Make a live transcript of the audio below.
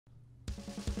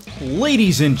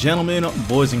Ladies and gentlemen,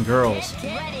 boys and girls,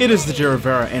 it is the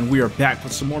Rivera, and we are back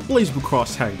with some more Blazblue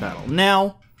Cross Tag Battle.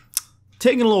 Now,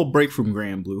 taking a little break from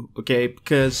DankBlue, okay,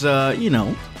 because, you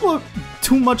know, look,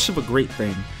 too much of a great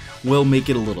thing will make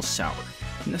it a little sour.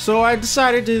 So I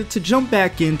decided to jump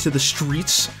back into the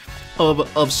streets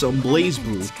of some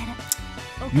Blazblue.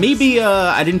 Maybe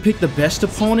I didn't pick the best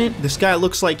opponent. This guy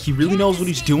looks like he really knows what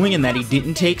he's doing and that he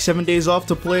didn't take 7 days off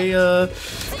to play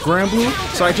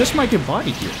DankBlue. So I just might get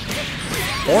bodied here.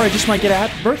 Or I just might get a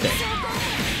happy birthday.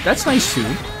 That's nice too.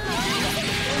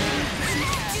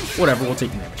 Whatever, we'll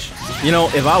take damage. You know,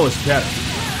 if I was better,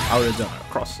 I would have done a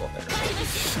cross slow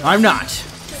better. I'm not.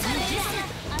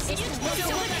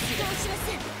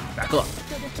 Back up.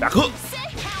 Back up.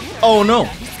 Oh no.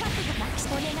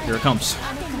 Here it comes.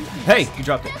 Hey, you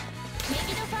dropped it.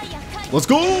 Let's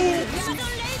go!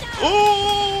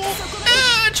 Oh!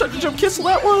 Ah, tried to jump cancel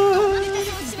that one!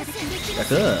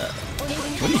 Back up.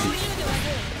 What do you do?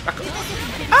 Back up.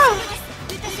 Ah!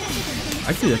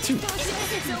 I can do that too.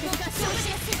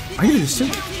 I can do this too.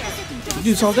 You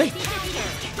do this all day.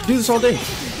 Do this all day.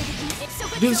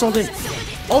 Do this all day.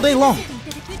 All day long.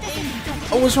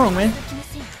 Oh, what's wrong, man?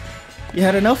 You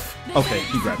had enough? Okay,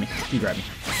 you grabbed me. You grabbed me.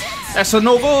 That's a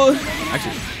no good.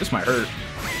 Actually, this might hurt.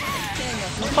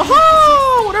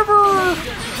 Aha! Whatever.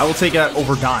 I will take that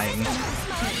over dying.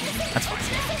 That's fine.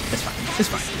 It's fine. It's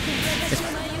fine. It's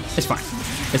fine. It's fine.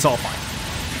 It's all fine.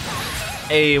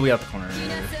 Hey, we got the corner.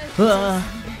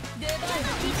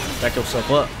 Back yourself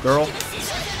up, girl.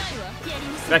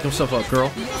 Back yourself up,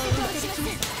 girl.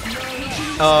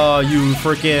 You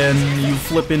freaking, you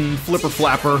flipping flipper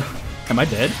flapper. Am I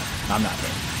dead? No, I'm not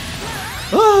dead.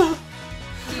 Ah!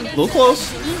 A little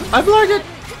close. I blocked it.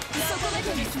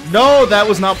 No, that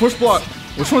was not push block.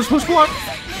 Which one's push block?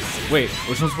 Wait,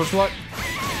 which one's push block?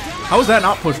 How was that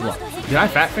not push block? Did I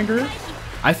fat finger it?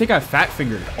 I think I fat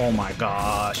fingered it. Oh my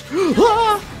gosh.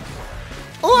 Ah!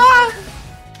 Ah!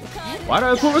 Why did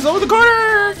I put myself in the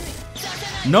corner?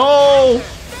 No!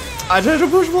 I tried to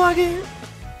push block it.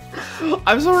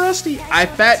 I'm so rusty. I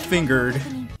fat fingered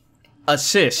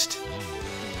assist,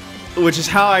 which is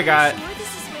how I got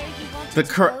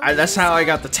that's how I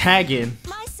got the tag in.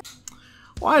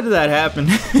 Why did that happen?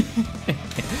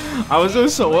 I was doing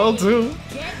so well too.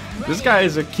 This guy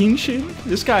is a kingshin.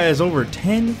 This guy has over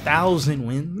 10,000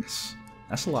 wins.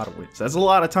 That's a lot of wins. That's a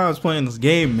lot of times playing this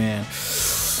game, man.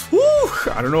 Woo!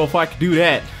 I don't know if I could do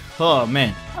that. Oh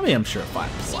man. I mean, I'm sure if I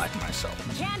like myself.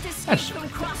 That's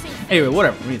just cool. Anyway,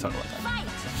 whatever. We need to talk about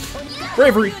that.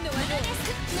 Bravery.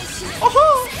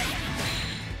 Oh-ho!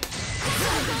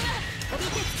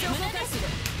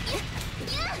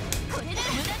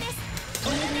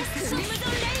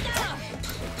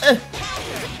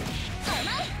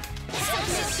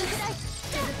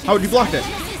 How would you block that?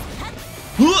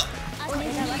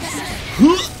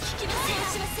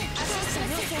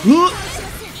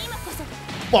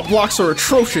 What blocks are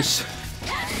atrocious.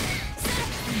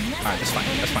 Alright, that's fine.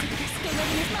 That's fine.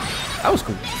 That was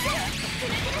cool.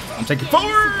 I'm taking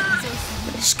forward.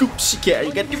 Scoops. Yeah,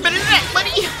 you gotta do better than that,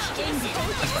 buddy.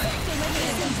 That's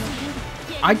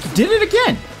fine. I did it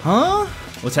again. Huh?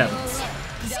 What's happening?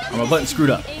 Oh, my button screwed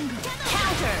up.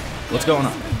 What's going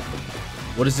on?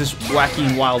 What is this wacky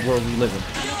and wild world we live in?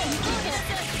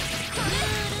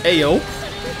 Ayo.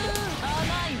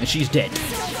 And she's dead.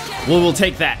 We'll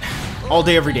take that. All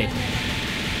day, every day.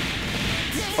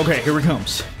 Okay, here it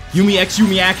comes. Yumi X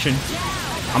Yumi action.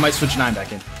 I might switch 9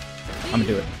 back in. I'm gonna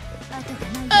do it.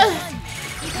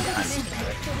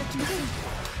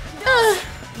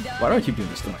 Why do I keep doing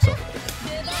this to myself?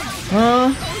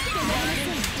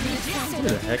 Get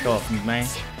the heck off me, man.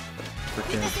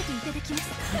 Freaking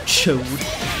chode.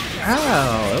 Ow,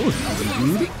 that was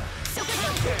rude.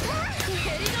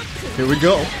 Here we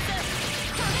go.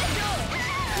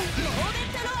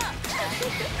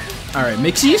 Alright,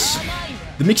 Mixies.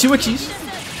 The Mixie Wixies.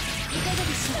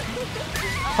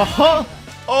 Haha!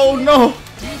 Oh no!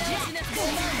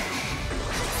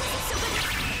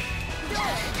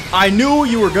 I knew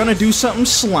you were gonna do something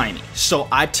slimy, so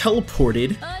I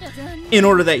teleported in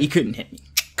order that you couldn't hit me.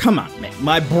 Come on, man.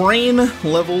 My brain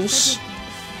levels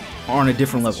are on a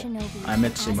different level. I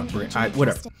meant to say my brain.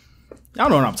 Whatever. I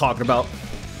don't know what I'm talking about.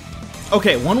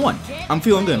 Okay, 1-1. I'm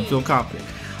feeling good. I'm feeling confident.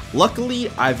 Luckily,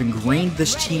 I've ingrained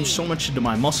this team so much into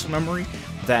my muscle memory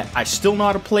that I still know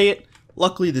how to play it.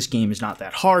 Luckily, this game is not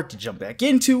that hard to jump back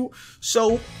into.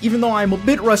 So, even though I'm a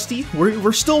bit rusty,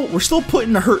 we're still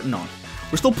putting the hurting on.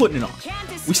 We're still putting it on.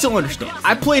 We still understand.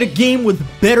 I played a game with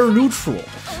better neutral.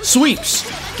 Sweeps.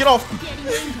 Get off me.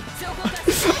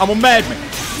 I'm a madman.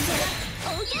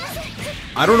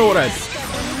 I don't know what I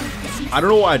did. I don't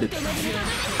know what I did.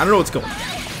 I don't know what's going on.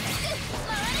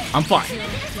 I'm fine.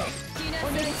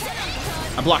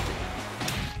 I blocked it.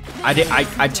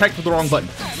 I teched with the wrong button.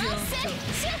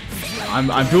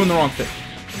 I'm doing the wrong thing.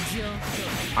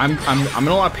 I'm in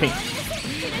a lot of pain.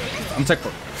 I'm tech for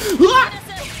it.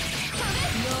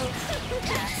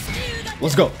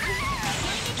 Let's go.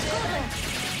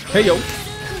 Hey yo.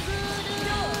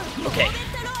 Okay.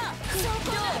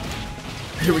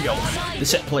 Here we go. The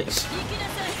set plays.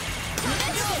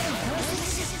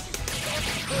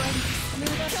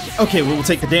 Okay, we'll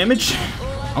take the damage.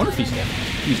 I wonder if he's dead.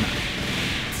 He's not.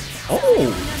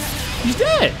 Oh, he's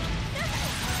dead.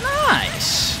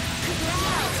 Nice.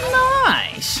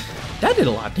 Nice. That did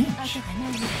a lot of damage.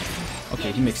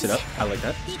 Okay, he mixed it up. I like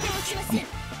that. Come on.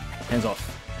 Hands off.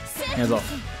 Hands off.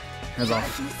 Hands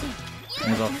off.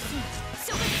 Hands off.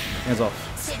 Hands off.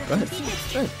 Go ahead.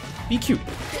 Go ahead. Be cute.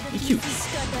 Be cute.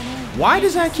 Why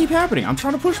does that keep happening? I'm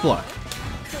trying to push block.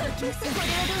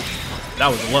 That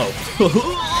was low.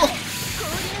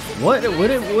 What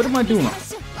am I doing wrong?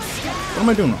 What am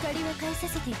I doing wrong?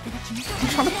 I'm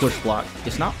trying to push block.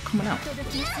 It's not coming out.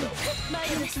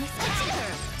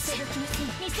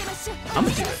 I'm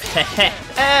gonna do it.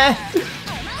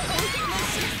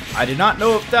 I did not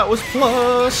know if that was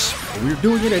plus, but we're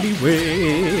doing it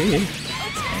anyway.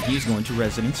 And he's going to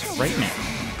Resonance right now.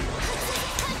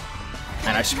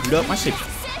 And I screwed up my signature.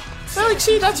 So, like,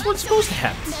 see, that's what's supposed to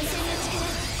happen.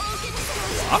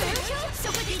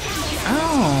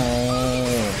 Ow.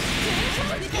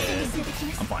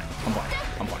 I'm fine. I'm fine.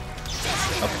 I'm fine.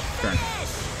 Okay, fair enough.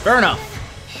 Fair enough.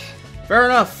 Fair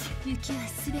enough.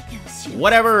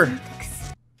 Whatever.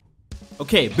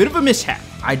 Okay, bit of a mishap.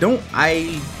 I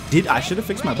should have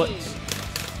fixed my buttons.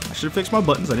 I should have fixed my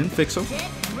buttons. I didn't fix them.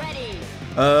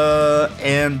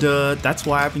 That's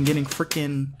why I've been getting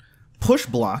freaking push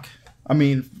block. I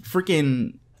mean,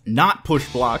 freaking not push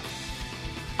block.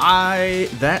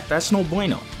 That's no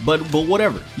bueno. But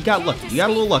whatever. You got lucky. You got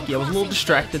a little lucky. I was a little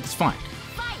distracted. It's fine.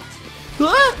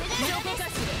 Ah!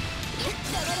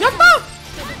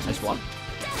 Nice block.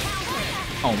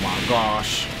 Oh my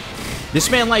gosh. This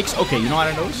man likes. Okay, you know what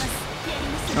I noticed?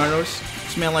 You know what I noticed?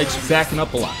 This man likes backing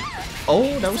up a lot.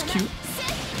 Oh, that was cute.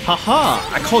 Haha!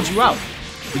 I called you out.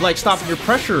 You like stopping your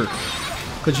pressure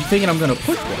because you're thinking I'm gonna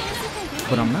push one,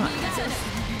 but I'm not.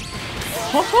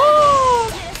 Haha!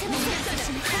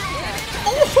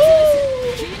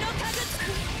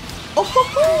 Oh ho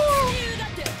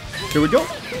ho! Here we go.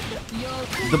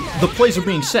 The plays are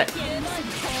being set.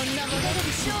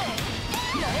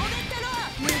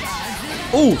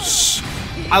 Ooh,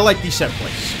 I like these set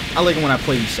plays. I like it when I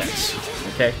play these sets.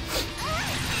 Okay.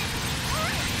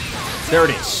 There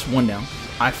it is. One down.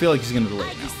 I feel like he's gonna delay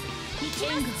it now.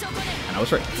 And I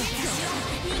was right.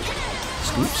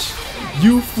 Scoops.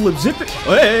 You flip zip it.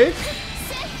 Hey!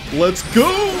 Let's go!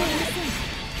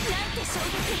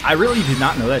 I really did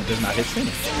not know that does not hit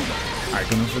finish. Alright,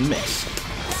 going for the mix.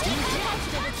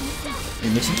 He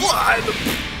mixes live!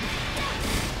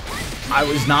 I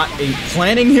was not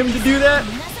planning him to do that.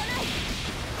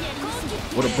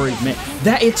 What a brave man.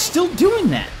 It's still doing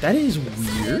that. That is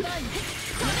weird.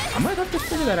 I might have to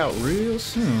figure that out real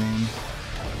soon.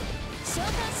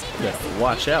 You gotta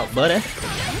watch out, buddy.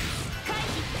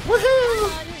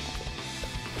 Woohoo!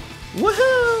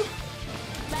 Woohoo!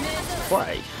 Before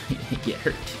I get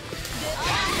hurt.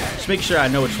 Just make sure I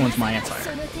know which one's my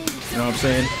anti-air. You know what I'm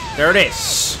saying? There it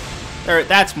is.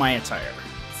 That's my anti-air.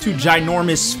 Two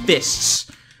ginormous fists.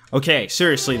 Okay,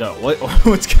 seriously though,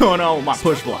 what's going on with my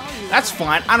push block? That's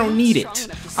fine. I don't need it.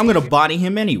 I'm gonna body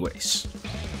him anyways.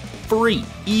 Free,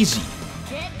 easy.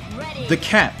 The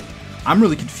cap. I'm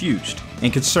really confused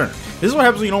and concerned. This is what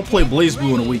happens when you don't play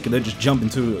Blazblue in a week and then just jump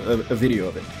into a video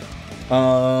of it.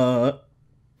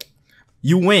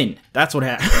 You win. That's what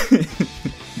happens.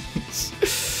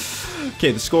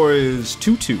 Okay, the score is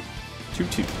 2-2.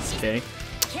 2-2. Okay.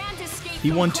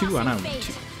 He won 2 and I won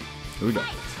 2. Here we go.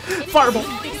 Fireball.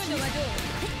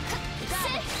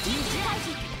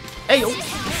 Hey yo,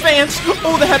 fans.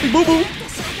 Oh, the happy boo boo.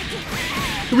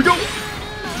 Here we go.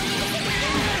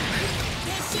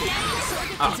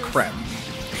 Ah, crap.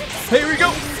 Here we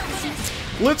go.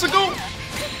 Let's go.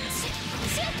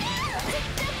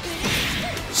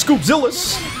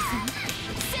 Scoopzillas.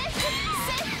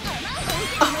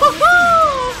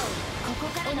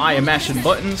 I am mashing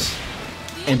buttons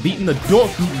and beating the dog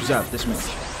hoos out this match.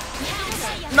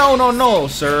 No, no, no,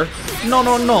 sir. No,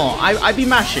 no, no. I be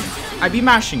mashing. I be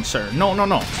mashing, sir. No, no,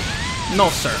 no. No,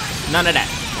 sir. None of that.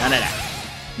 None of that.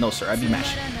 No, sir. I be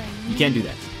mashing. You can't do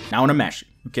that. Not when I'm mashing.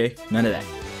 Okay? None of that.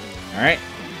 Alright?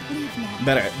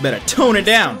 Better tone it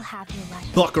down.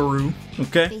 Buckaroo.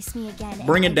 Okay?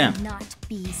 Bring it down.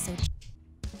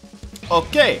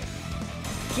 Okay.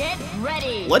 Get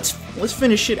ready. Let's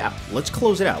finish it out. Let's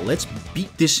close it out. Let's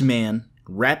beat this man,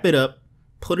 wrap it up,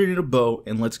 put it in a bow,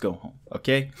 and let's go home.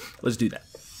 Okay? Let's do that.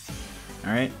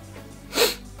 Alright?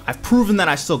 I've proven that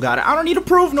I still got it. I don't need to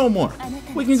prove no more.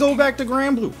 We can go back to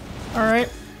DankBlue. Alright?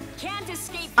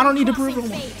 I don't need to prove no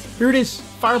more. Here it is.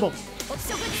 Fireball.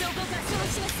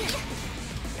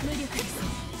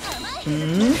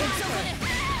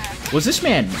 Was this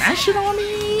man mashing on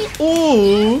me?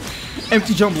 Ooh.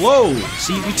 Empty jump low.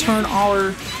 See, we turn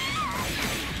our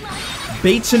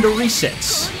baits into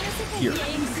resets. Here.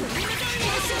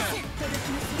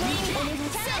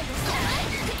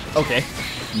 Okay.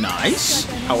 Nice.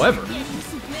 However.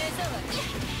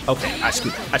 Okay, I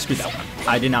screwed that one.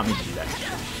 I did not mean to do that.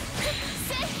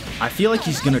 I feel like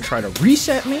he's gonna try to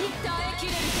reset me.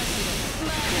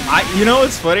 You know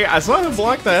what's funny? I saw him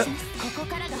block that.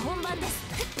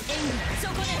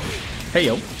 Hey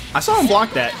yo. I saw him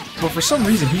block that, but for some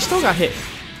reason he still got hit.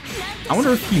 I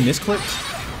wonder if he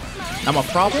misclicked. Not my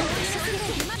problem.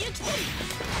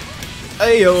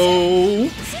 Hey yo.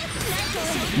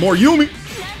 More Yumi.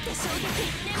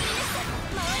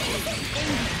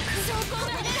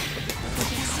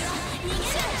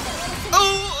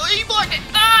 Oh, he blocked it.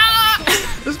 Ah!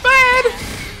 It's bad.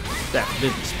 That's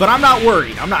business. But I'm not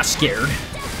worried. I'm not scared.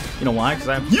 You know why? Because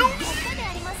I have Yumi.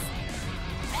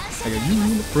 I got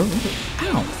Yumi in the front.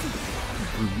 Ow.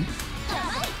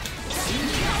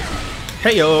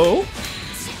 Hey yo!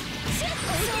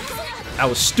 That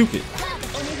was stupid.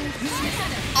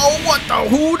 Oh, what the?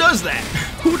 Who does that?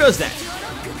 Who does that?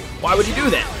 Why would he do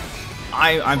that?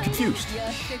 I'm confused.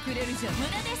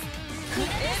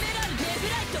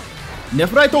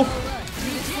 Nefraito!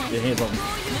 Your hands on me.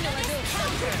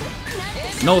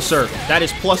 No, sir. That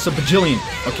is plus a bajillion.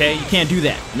 Okay, you can't do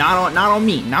that. Not on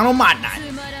me. Not on my night.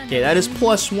 Okay, that is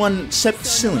plus 1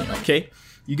 septillion. Okay.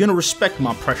 You're gonna respect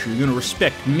my pressure. You're gonna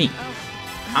respect me.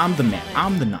 I'm the man.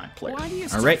 I'm the 9 player.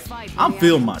 All right. I'm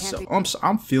feeling myself.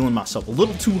 I'm feeling myself a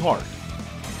little too hard.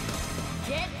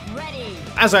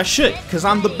 As I should, cause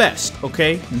I'm the best.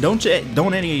 Okay. Don't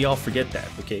any of y'all forget that.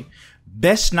 Okay.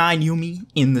 Best 9 Yumi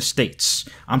in the States.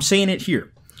 I'm saying it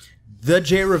here. The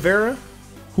Jay Rivera,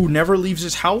 who never leaves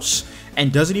his house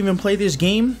and doesn't even play this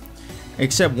game,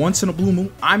 except once in a blue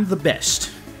moon. I'm the best.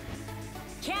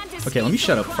 Okay, let me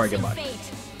shut up before I get loud.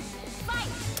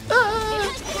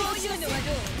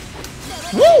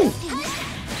 Woo!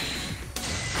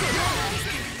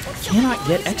 Cannot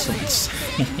get excellence.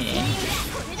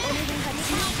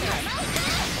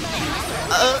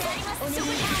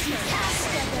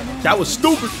 That was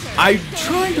stupid. I'm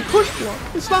trying to push block.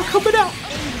 It's not coming out.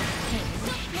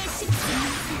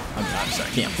 I'm sorry,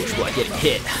 I can't push block. Getting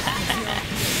hit.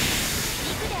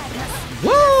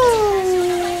 Woo!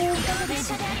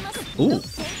 Ooh,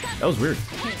 that was weird.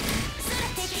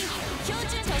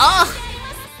 Ah!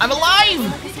 I'm alive!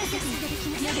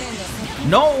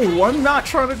 No, I'm not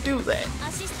trying to do that.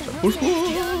 Push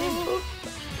block.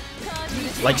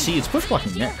 Like, see, it's push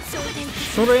blocking there.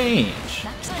 Strange.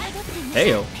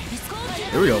 Heyo.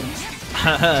 Here we go.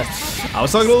 I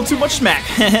was talking a little too much smack.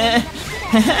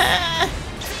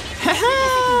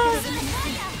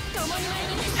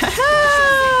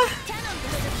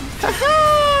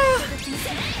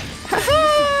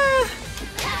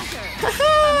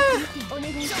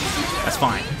 That's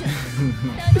fine.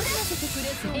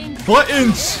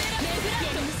 Buttons!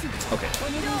 Okay.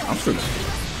 I'm screwed up.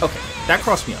 Okay, that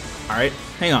crossed me up. Alright,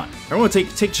 hang on. Everyone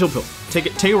take a chill pill. Take a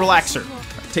relaxer.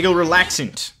 Take a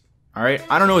relaxant. Alright?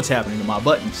 I don't know what's happening to my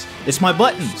buttons. It's my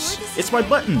buttons. It's my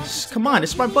buttons. Come on,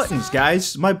 it's my buttons,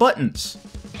 guys. My buttons.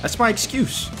 That's my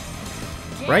excuse.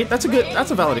 Right? That's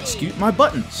a valid excuse. My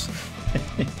buttons.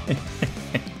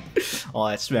 All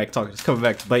that smack talk is coming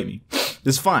back to bite me.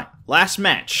 This is fine. Last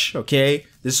match, okay?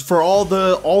 This is for all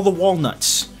the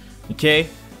walnuts. Okay?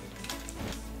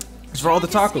 This is for all the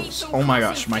tacos. Oh my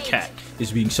gosh, my cat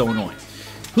is being so annoying.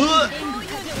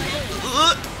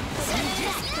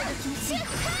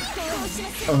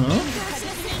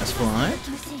 That's fine.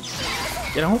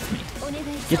 Get off me.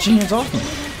 Get your hands off me.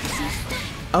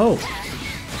 Oh.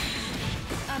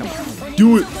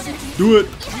 Do it. Do it.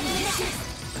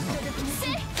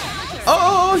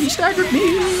 Oh, he staggered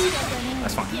me.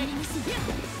 That's fine.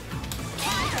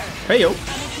 Hey, yo.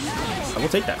 I will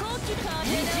take that.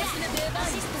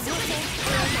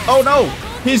 Oh, no.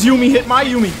 His Yumi hit my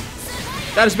Yumi.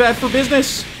 That is bad for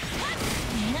business.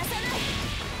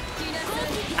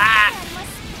 Ah.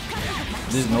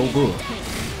 This is no good.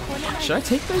 Should I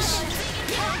take this?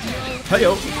 Hey,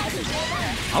 yo.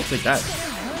 I'll take that.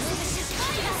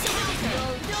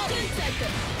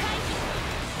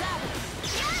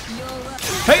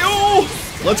 Hey, oh!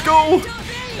 Let's go!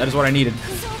 That is what I needed.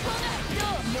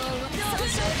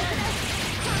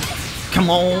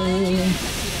 Come on.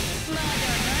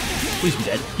 Please be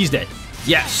dead. He's dead.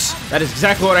 Yes. That is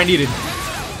exactly what I needed.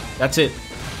 That's it.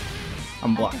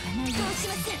 I'm blocked.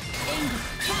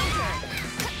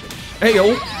 Hey,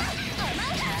 yo.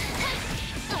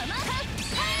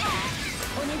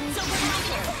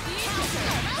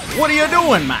 What are you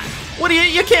doing, man?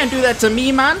 You can't do that to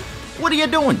me, man. What are you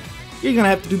doing? You're gonna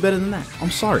have to do better than that.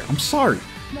 I'm sorry.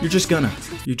 You're just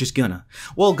gonna.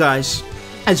 Well, guys,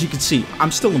 as you can see,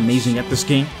 I'm still amazing at this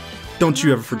game. Don't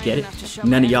you ever forget it.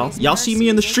 None of y'all see me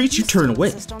in the streets, you turn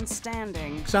away.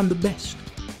 Cause I'm the best.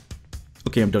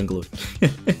 Okay, I'm done gluing.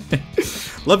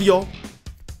 Love y'all.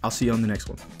 I'll see you on the next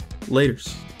one.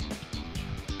 Laters.